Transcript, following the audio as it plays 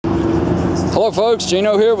Hello folks,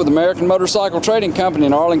 Gino here with American Motorcycle Trading Company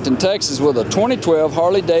in Arlington, Texas with a 2012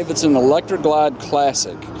 Harley Davidson Electra Glide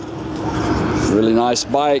Classic. Really nice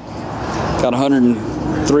bike. Got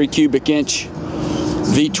 103 cubic inch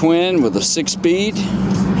V-twin with a 6-speed.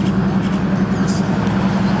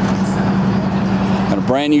 Got a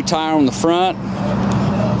brand new tire on the front.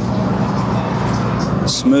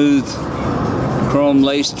 Smooth chrome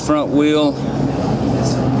laced front wheel.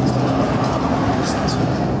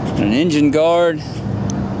 An engine guard,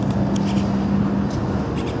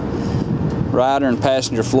 rider and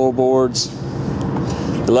passenger floorboards.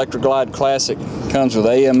 Electra Glide Classic comes with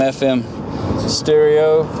AM/FM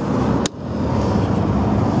stereo,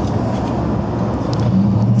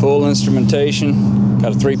 full instrumentation,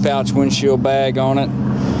 got a 3-pouch windshield bag on it,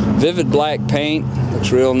 vivid black paint,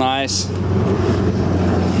 looks real nice, big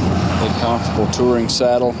comfortable touring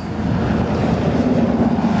saddle.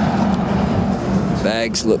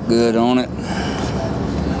 Bags look good on it.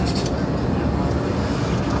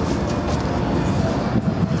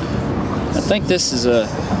 I think this is a,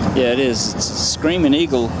 yeah it is, it's a Screaming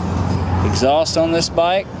Eagle exhaust on this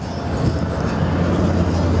bike.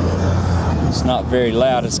 It's not very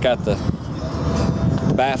loud, it's got the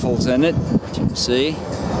baffles in it, as you can see.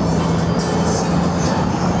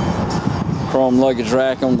 Chrome luggage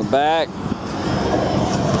rack on the back.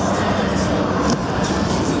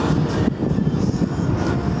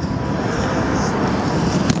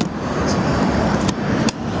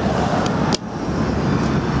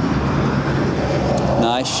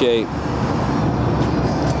 Nice shape.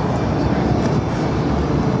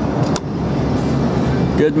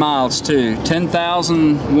 Good miles too.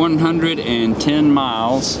 10,110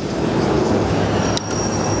 miles.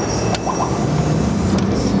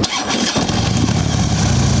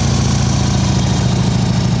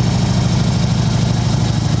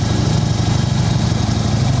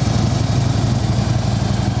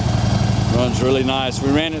 Runs really nice.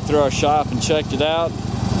 We ran it through our shop and checked it out.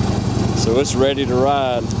 So it's ready to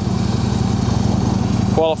ride.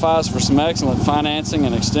 Qualifies for some excellent financing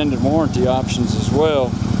and extended warranty options as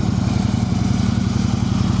well.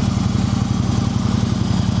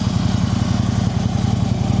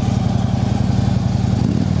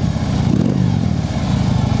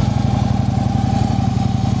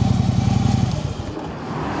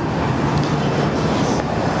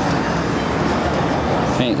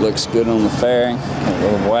 Paint looks good on the fairing. Got a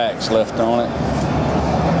little wax left on it.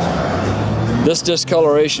 This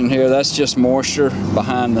discoloration here, that's just moisture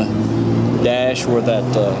behind the dash where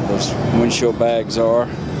that those windshield bags are.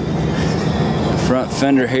 Front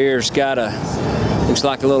fender here's got a, looks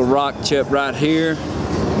like a little rock chip right here.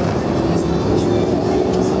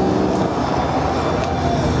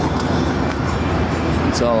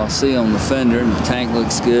 That's all I see on the fender, and the tank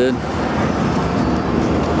looks good.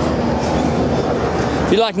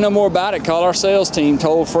 If you'd like to know more about it, call our sales team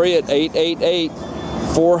toll free at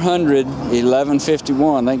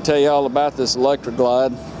 888-400-1151. They can tell you all about this Electra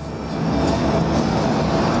Glide.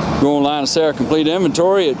 Go online and see our complete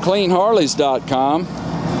inventory at cleanharleys.com.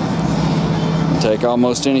 Take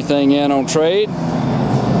almost anything in on trade.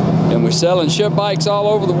 And we sell and ship bikes all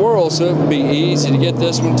over the world, so it would be easy to get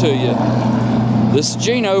this one to you. This is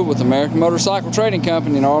Gino with American Motorcycle Trading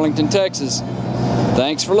Company in Arlington, Texas.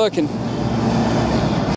 Thanks for looking.